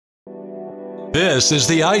This is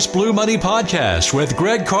the Ice Blue Money Podcast with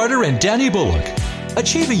Greg Carter and Danny Bullock.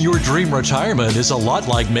 Achieving your dream retirement is a lot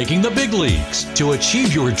like making the big leagues. To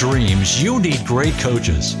achieve your dreams, you need great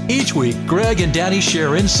coaches. Each week, Greg and Danny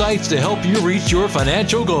share insights to help you reach your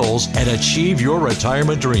financial goals and achieve your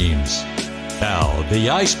retirement dreams. Now, the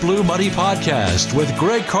Ice Blue Money Podcast with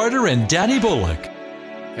Greg Carter and Danny Bullock.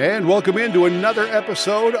 And welcome into another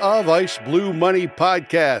episode of Ice Blue Money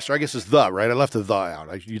Podcast. Or I guess it's the, right? I left the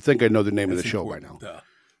out. You'd think I know the name of the show by now.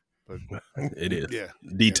 But it is. Yeah.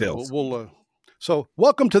 Details. Yeah, so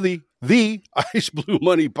welcome to the Ice Blue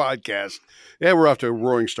Money Podcast. Yeah, we're off to a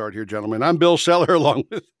roaring start here, gentlemen. I'm Bill Seller along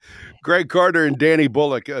with Greg Carter and Danny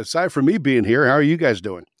Bullock. Aside from me being here, how are you guys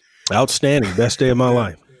doing? Outstanding. Best day of my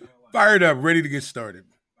life. Fired up, ready to get started.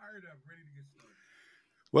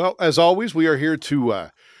 Well, as always, we are here to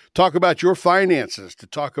talk about your finances, to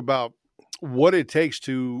talk about what it takes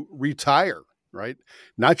to retire, right?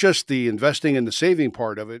 Not just the investing and the saving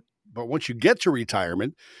part of it, but once you get to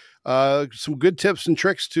retirement, some good tips and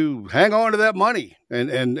tricks to hang on to that money and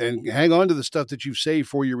hang on to the stuff that you've saved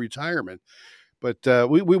for your retirement. But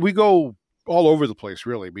we go all over the place,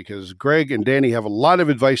 really, because Greg and Danny have a lot of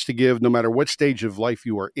advice to give no matter what stage of life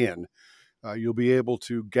you are in. You'll be able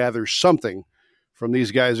to gather something from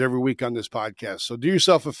these guys every week on this podcast. So do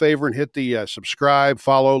yourself a favor and hit the subscribe,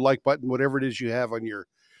 follow, like button, whatever it is you have on your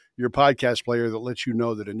podcast player that lets you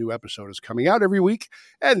know that a new episode is coming out every week.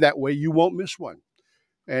 And that way you won't miss one.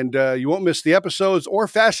 And you won't miss the episodes or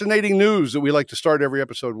fascinating news that we like to start every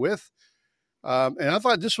episode with. And I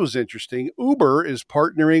thought this was interesting. Uber is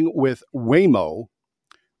partnering with Waymo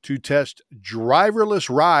to test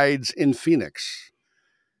driverless rides in Phoenix.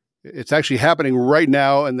 It's actually happening right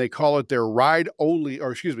now, and they call it their rider-only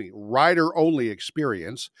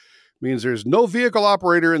experience. Means there's no vehicle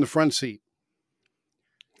operator in the front seat.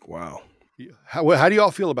 Wow. How do you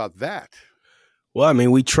all feel about that? Well, I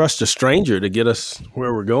mean, we trust a stranger to get us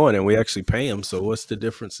where we're going, and we actually pay them. So what's the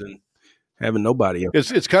difference in having nobody?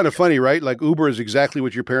 It's kind of funny, right? Like Uber is exactly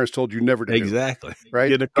what your parents told you never to do. Exactly. Right?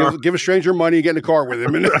 Get in a car. Give a stranger money, get in a car with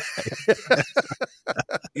him.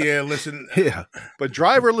 Yeah, listen. Yeah. But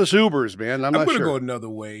driverless Ubers, man, I'm not going sure. to go another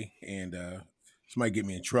way, and this might get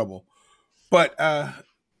me in trouble. But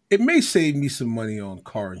it may save me some money on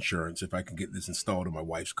car insurance if I can get this installed in my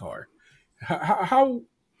wife's car. How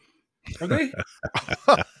are they?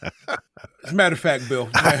 As a matter of fact, Bill,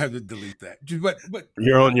 I might have to delete that. But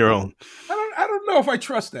you're on your own. I don't know if I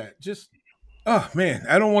trust that. Oh man,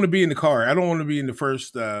 I don't want to be in the car. I don't want to be in the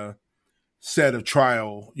first set of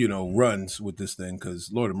trial, runs with this thing because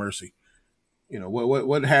Lord of mercy,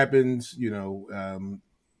 what happens?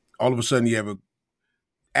 All of a sudden you have a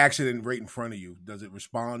accident right in front of you. Does it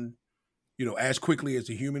respond, as quickly as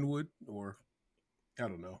a human would, or? I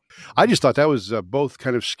don't know. I just thought that was both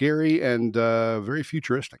kind of scary and very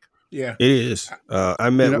futuristic. Yeah, it is. I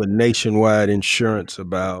met with Nationwide Insurance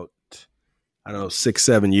about,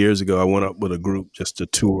 6-7 years ago. I went up with a group just to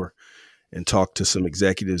tour and talk to some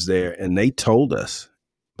executives there. And they told us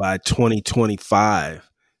by 2025,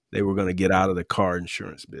 they were going to get out of the car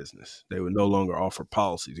insurance business. They would no longer offer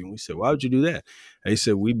policies. And we said, why would you do that? They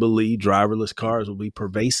said, we believe driverless cars will be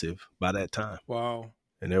pervasive by that time. Wow.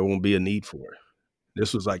 And there won't be a need for it.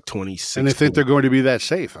 This was like 2016. And they think they're going to be that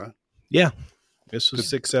safe, huh? Yeah. This was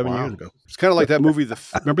 6-7 years ago. It's kind of like that movie,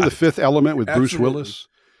 remember The Fifth Element with Bruce Willis?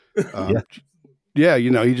 Yeah,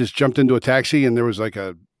 he just jumped into a taxi and there was like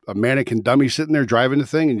a mannequin dummy sitting there driving the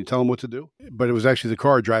thing and you tell him what to do. But it was actually the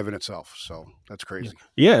car driving itself. So that's crazy.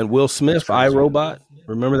 Yeah, and Will Smith, iRobot.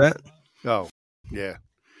 Remember that? Oh, yeah.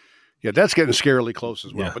 Yeah, that's getting scarily close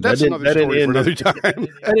as well. Yeah, but that's another story for another time.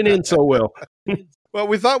 That didn't end so well. Well,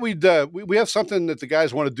 we thought we have something that the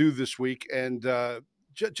guys want to do this week, and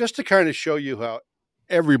just to kind of show you how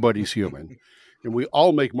everybody's human, and we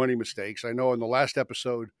all make money mistakes. I know in the last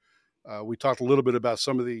episode, we talked a little bit about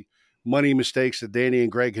some of the money mistakes that Danny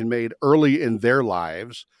and Greg had made early in their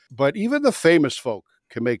lives, but even the famous folk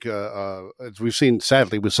can make, as we've seen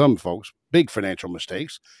sadly with some folks, big financial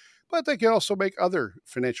mistakes. But they can also make other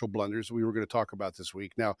financial blunders we were going to talk about this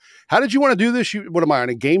week. Now, how did you want to do this? What am I, on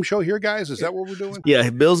a game show here, guys? Is that what we're doing? Yeah,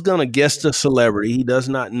 Bill's going to guest a celebrity. He does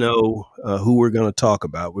not know who we're going to talk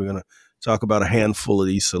about. We're going to talk about a handful of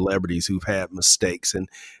these celebrities who've had mistakes. And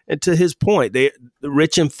to his point, the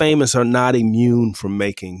rich and famous are not immune from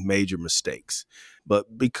making major mistakes.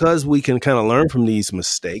 But because we can kind of learn from these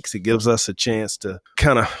mistakes, it gives us a chance to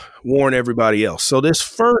kind of warn everybody else. So this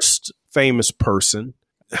first famous person,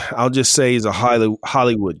 I'll just say he's a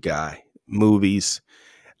Hollywood guy, movies,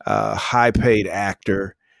 high-paid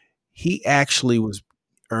actor. He actually was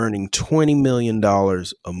earning $20 million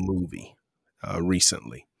a movie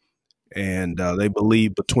recently. And they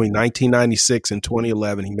believe between 1996 and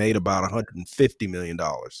 2011, he made about $150 million.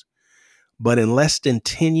 But in less than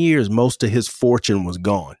 10 years, most of his fortune was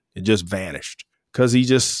gone. It just vanished because he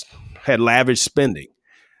just had lavish spending.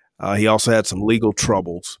 He also had some legal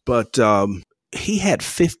troubles, but he had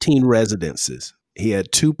 15 residences. He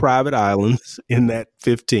had 2 private islands in that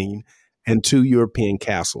 15 and 2 European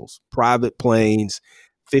castles, private planes,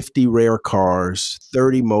 50 rare cars,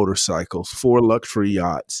 30 motorcycles, 4 luxury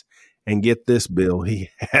yachts. And get this, Bill, he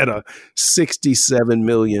had a 67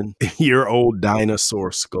 million year old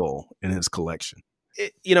dinosaur skull in his collection.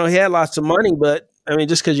 He had lots of money, but I mean,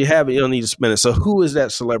 just because you have it, you don't need to spend it. So who is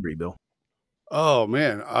that celebrity, Bill? Oh,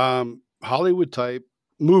 man. Hollywood type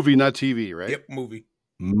movie, not TV, right? Yep, movie.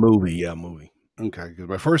 Movie. Okay, because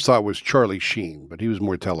my first thought was Charlie Sheen, but he was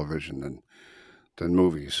more television than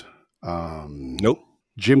movies. Nope.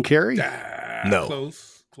 Jim Carrey? No.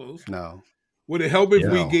 Close. No. Would it help if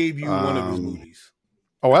we gave you one of his movies?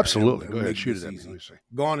 Oh, absolutely. Go ahead, shoot it at me. Let me see.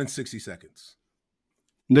 Gone in 60 Seconds.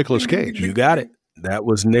 Nicolas Cage. You got it. That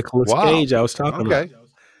was Nicolas Cage I was talking about.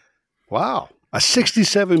 Wow. A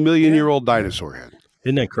 67 million year old dinosaur head.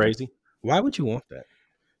 Isn't that crazy? Why would you want that?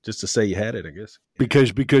 Just to say you had it, I guess.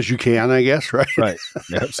 Because you can, I guess, right? Right.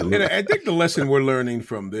 Absolutely. And I think the lesson we're learning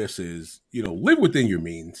from this is, live within your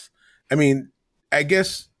means. I mean, I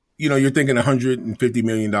guess, you're thinking $150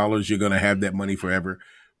 million, you're going to have that money forever,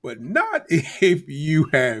 but not if you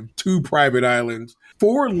have 2 private islands,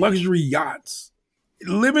 4 luxury yachts.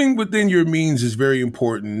 Living within your means is very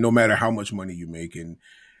important, no matter how much money you make, and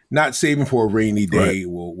not saving for a rainy day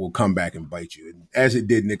will come back and bite you, as it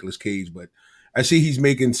did Nicolas Cage. But I see he's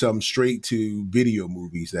making some straight to video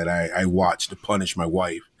movies that I watch to punish my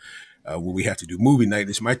wife when we have to do movie night.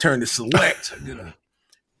 It's my turn to select.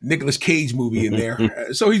 Nicolas Cage movie in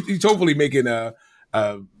there. So he's hopefully making a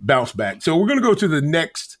bounce back. So we're going to go to the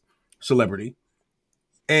next celebrity.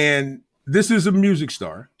 And this is a music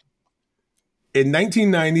star. In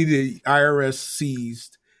 1990, the IRS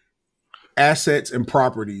seized assets and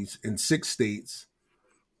properties in 6 states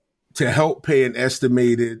to help pay an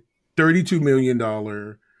estimated $32 million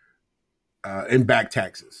in back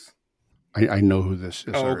taxes. I know who this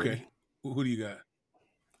is. Oh, already. okay. Who do you got?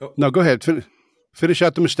 Oh. No, go ahead. Finish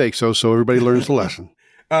out the mistakes, so everybody learns the lesson.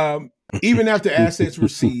 Even after assets were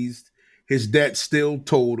seized, his debt still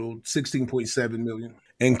totaled $16.7 million,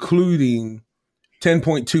 including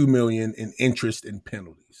 $10.2 million in interest and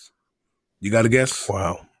penalties. You got a guess?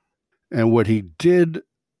 Wow. And what he did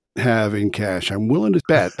have in cash, I'm willing to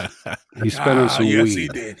bet he spent on some yes, weed. He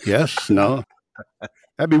did. Yes? No?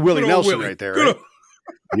 That'd be Willie Nelson right there. Right?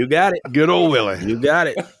 You got it. Good old Willie. You got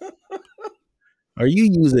it. Are you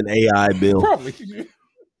using AI, Bill? Probably.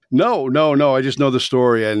 No. I just know the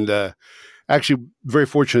story, and actually very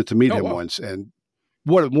fortunate to meet him once. And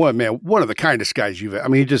one of the kindest guys you've. I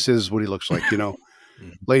mean, he just is what he looks like.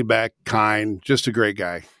 Laid back, kind, just a great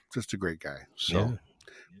guy. So,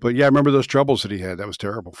 But I remember those troubles that he had. That was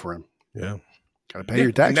terrible for him. Yeah. Got to pay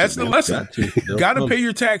your taxes. And that's the lesson. Got to pay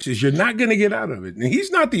your taxes. You're not going to get out of it. And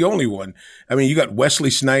he's not the only one. I mean, you got Wesley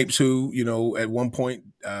Snipes, who, at one point,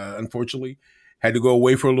 unfortunately, had to go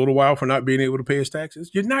away for a little while for not being able to pay his taxes.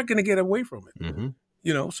 You're not going to get away from it.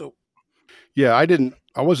 Mm-hmm. So. Yeah,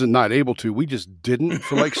 I wasn't not able to. We just didn't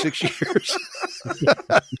for like 6 years.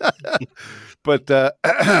 But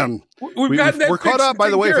we're caught up, by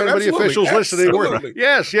the way, if anybody officials listening.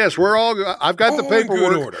 Yes, I've got the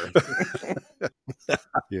paperwork.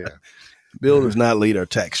 Yeah. Bill does not lead our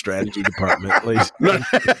tax strategy department, at least.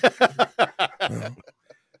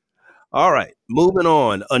 All right, moving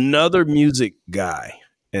on. Another music guy,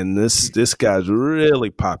 and this guy's really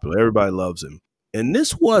popular. Everybody loves him. And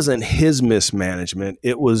this wasn't his mismanagement.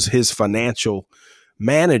 It was his financial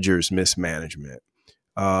manager's mismanagement.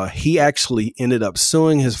 He actually ended up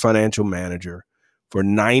suing his financial manager for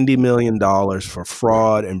 $90 million for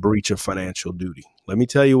fraud and breach of financial duty. Let me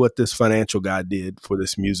tell you what this financial guy did for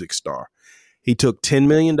this music star. He took $10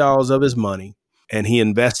 million of his money and he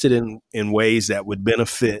invested in ways that would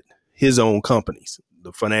benefit his own companies,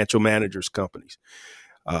 the financial manager's companies,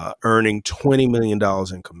 earning $20 million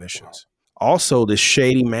in commissions. Also, this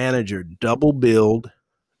shady manager double billed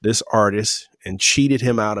this artist and cheated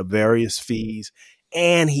him out of various fees,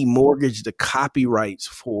 and he mortgaged the copyrights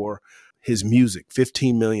for his music,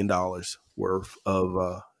 $15 million worth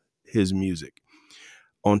of his music.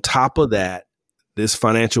 On top of that, this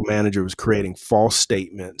financial manager was creating false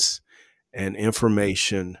statements and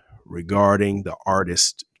information regarding the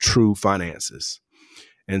artist's true finances.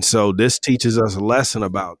 And so this teaches us a lesson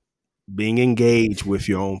about being engaged with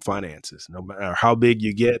your own finances, no matter how big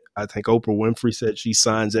you get. I think Oprah Winfrey said she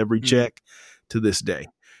signs every check to this day.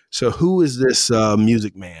 So who is this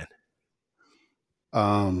music man?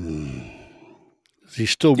 Is he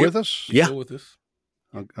still with us? Yeah. Still with us.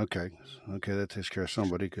 Okay. That takes care of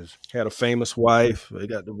somebody because Had a famous wife. They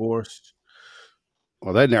got divorced.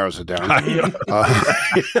 well, that narrows it down.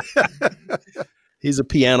 He's a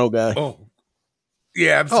piano guy. Oh,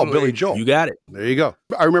 yeah, absolutely. Billy Joel. You got it. There you go.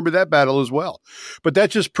 I remember that battle as well. But that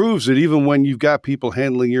just proves that even when you've got people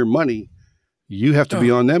handling your money, you have to be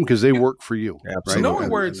on them because they work for you. Absolutely. Knowing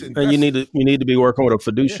where it's And you need to be working with a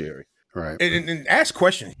fiduciary. Right. And ask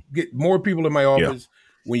questions. Get more people in my office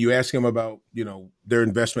when you ask them about, their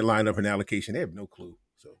investment lineup and allocation. They have no clue.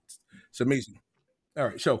 So it's amazing. All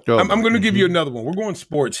right. So I'm going to give you another one. We're going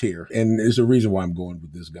sports here. And there's a reason why I'm going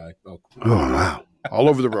with this guy. Oh, wow. All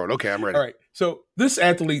over the road. Okay, I'm ready. All right. So this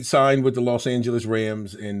athlete signed with the Los Angeles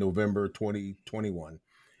Rams in November 2021.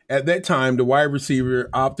 At that time, the wide receiver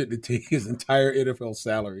opted to take his entire NFL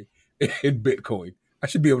salary in Bitcoin. I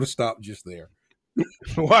should be able to stop just there.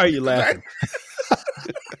 Why are you laughing?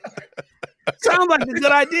 Sounds like a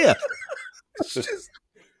good idea. It's just,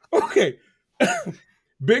 okay.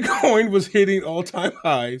 Bitcoin was hitting all-time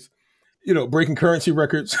highs, breaking currency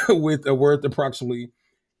records with a worth approximately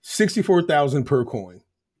 $64,000 per coin.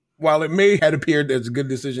 While it may have appeared as a good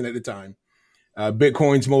decision at the time,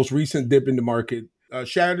 Bitcoin's most recent dip in the market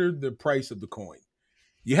shattered the price of the coin.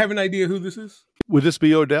 You have an idea who this is? Would this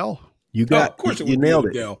be Odell? You got of course you nailed it.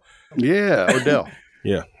 Odell. Yeah, Odell.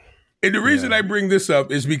 Yeah. And the reason I bring this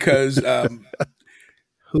up is because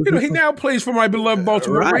he now plays for my beloved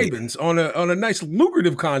Baltimore Ravens on a nice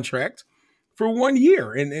lucrative contract for 1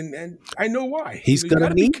 year, and I know why. He's going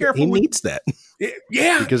to need careful. He needs that.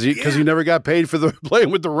 Yeah, because he never got paid for the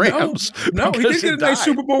playing with the Rams. No, he did get a nice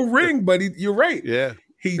Super Bowl ring, but you're right. Yeah,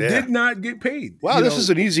 he did not get paid. Wow, this is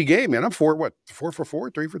an easy game, man. I'm 4 for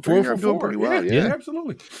 4, 3 for 3. I'm doing pretty well. Yeah,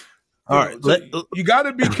 absolutely. All right, you got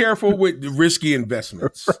to be careful with risky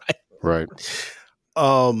investments. Right.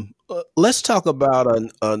 Let's talk about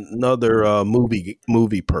another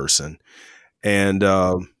movie person, and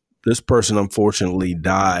this person unfortunately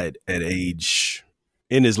died at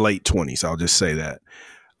in his late 20s. I'll just say that.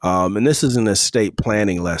 And this is an estate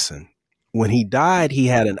planning lesson. When he died, he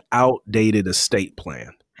had an outdated estate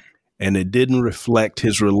plan, and it didn't reflect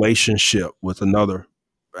his relationship with another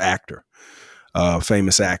actor,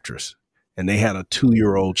 famous actress, and they had a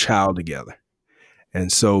 2-year-old child together. And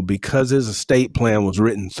so because his estate plan was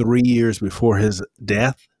written 3 years before his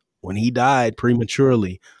death, when he died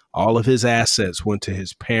prematurely, all of his assets went to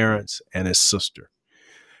his parents and his sister.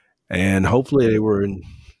 And hopefully they were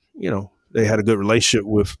they had a good relationship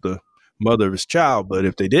with the mother of his child. But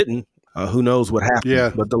if they didn't, who knows what happened.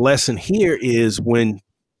 Yeah. But the lesson here is when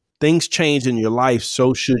things change in your life,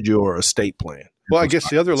 so should your estate plan. Well, I guess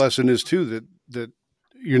the other lesson is, too, that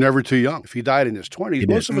you're never too young. If he died in his 20s,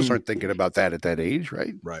 most of us aren't thinking about that at that age,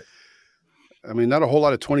 right? Right. I mean, not a whole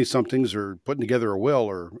lot of 20-somethings are putting together a will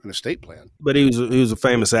or an estate plan. But he was a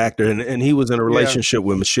famous actor, and he was in a relationship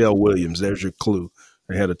with Michelle Williams. There's your clue.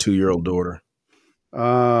 They had a 2-year-old daughter.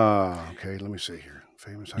 Okay. Let me see here.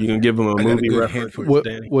 Famous actor. You can give him a movie reference.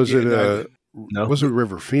 Was it no? Was it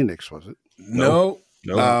River Phoenix? Was it? No.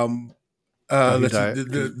 No.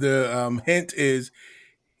 The hint is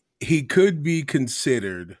he could be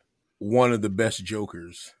considered one of the best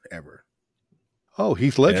Jokers ever. Oh,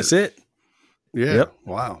 Heath Ledger. That's it. Yeah. Yep.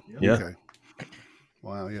 Wow. Yeah. Okay.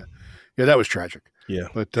 Wow. Yeah. Yeah. That was tragic. Yeah.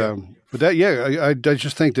 But that, I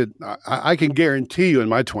just think that I can guarantee you in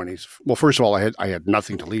my 20s. Well, first of all, I had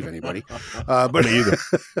nothing to leave anybody, but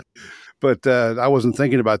I wasn't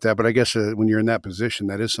thinking about that. But I guess when you're in that position,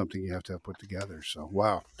 that is something you have to have put together. So,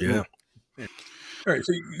 wow. Yeah. All right,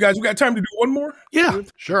 so you guys, we got time to do one more? Yeah,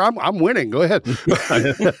 sure. I'm winning. Go ahead.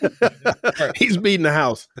 Right. He's beating the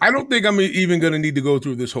house. I don't think I'm even going to need to go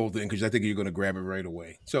through this whole thing because I think you're going to grab it right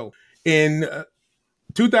away. So in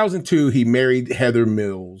 2002, he married Heather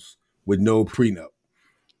Mills with no prenup.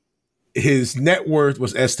 His net worth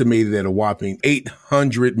was estimated at a whopping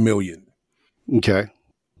 $800 million. Okay.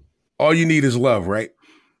 All you need is love, right?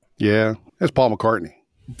 Yeah, that's Paul McCartney.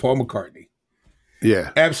 Paul McCartney.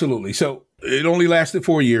 Yeah, absolutely. So it only lasted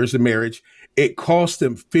 4 years, the marriage. It cost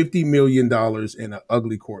him $50 million in an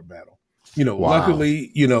ugly court battle. Wow.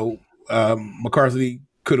 Luckily, McCarthy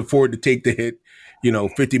could afford to take the hit.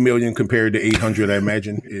 $50 million compared to 800, I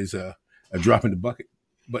imagine, is a drop in the bucket.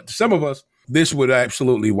 But to some of us, this would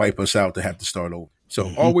absolutely wipe us out to have to start over.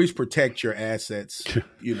 So always protect your assets.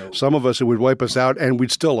 Some of us, it would wipe us out and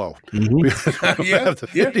we'd still owe.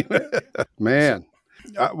 Man.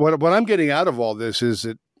 What I'm getting out of all this is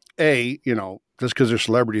that, just because they're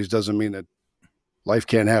celebrities doesn't mean that life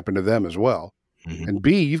can't happen to them as well. And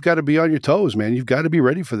B, you've got to be on your toes, man. You've got to be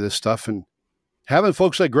ready for this stuff. And having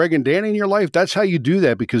folks like Greg and Danny in your life, that's how you do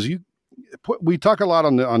that, because we talk a lot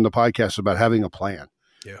on the podcast about having a plan.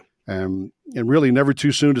 Yeah. And really never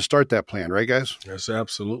too soon to start that plan, right, guys? That's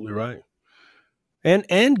absolutely right.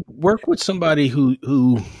 And work with somebody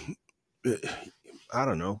who I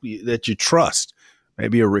don't know, that you trust,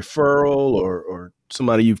 maybe a referral or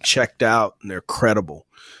somebody you've checked out and they're credible.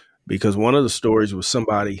 Because one of the stories was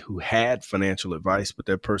somebody who had financial advice, but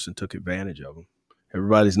that person took advantage of them.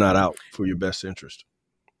 Everybody's not out for your best interest.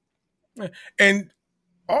 And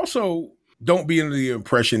also, don't be under the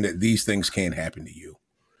impression that these things can't happen to you.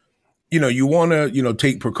 You want to,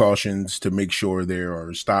 take precautions to make sure there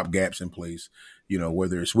are stopgaps in place,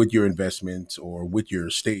 whether it's with your investments or with your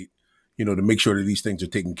estate, to make sure that these things are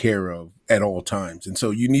taken care of at all times. And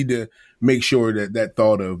so you need to make sure that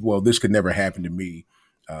thought of, well, this could never happen to me,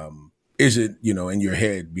 isn't, in your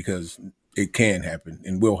head, because it can happen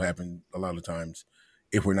and will happen a lot of times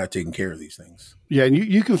if we're not taking care of these things. Yeah, and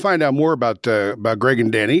you can find out more about Greg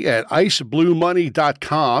and Danny at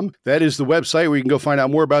icebluemoney.com. That is the website where you can go find out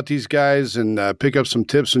more about these guys and pick up some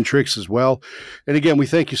tips and tricks as well. And again, we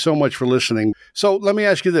thank you so much for listening. So let me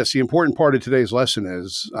ask you this. The important part of today's lesson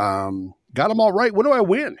is, got them all right. What do I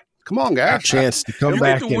win? Come on, guys. A chance to come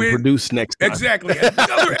back and produce next time. Exactly.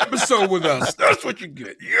 Another episode with us. That's what you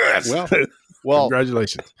get. Yes. Well,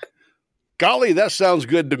 congratulations. Golly, that sounds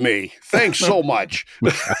good to me. Thanks so much.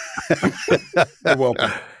 You're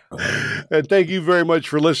welcome. And thank you very much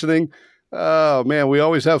for listening. Oh, man, we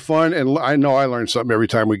always have fun. And I know I learn something every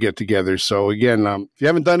time we get together. So, again, if you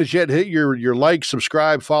haven't done it yet, hit your like,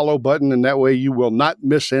 subscribe, follow button. And that way you will not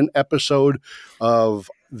miss an episode of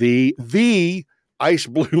the Ice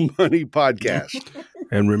Blue Money podcast.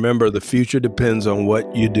 And remember, the future depends on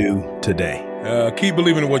what you do today. Keep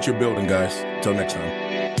believing in what you're building, guys. Until next time.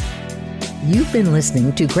 You've been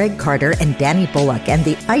listening to Greg Carter and Danny Bullock and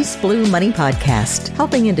the Ice Blue Money Podcast,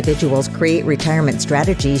 helping individuals create retirement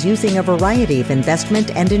strategies using a variety of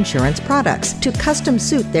investment and insurance products to custom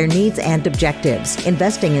suit their needs and objectives.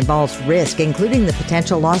 Investing involves risk, including the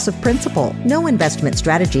potential loss of principal. No investment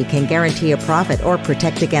strategy can guarantee a profit or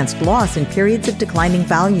protect against loss in periods of declining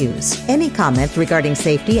values. Any comments regarding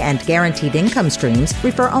safety and guaranteed income streams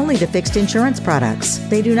refer only to fixed insurance products.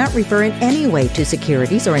 They do not refer in any way to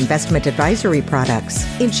securities or investment advisory products.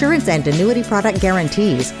 Insurance and annuity product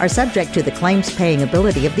guarantees are subject to the claims-paying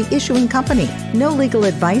ability of the issuing company. No legal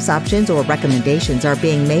advice, options, or recommendations are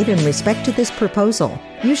being made in respect to this proposal.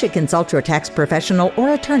 You should consult your tax professional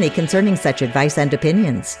or attorney concerning such advice and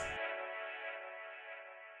opinions.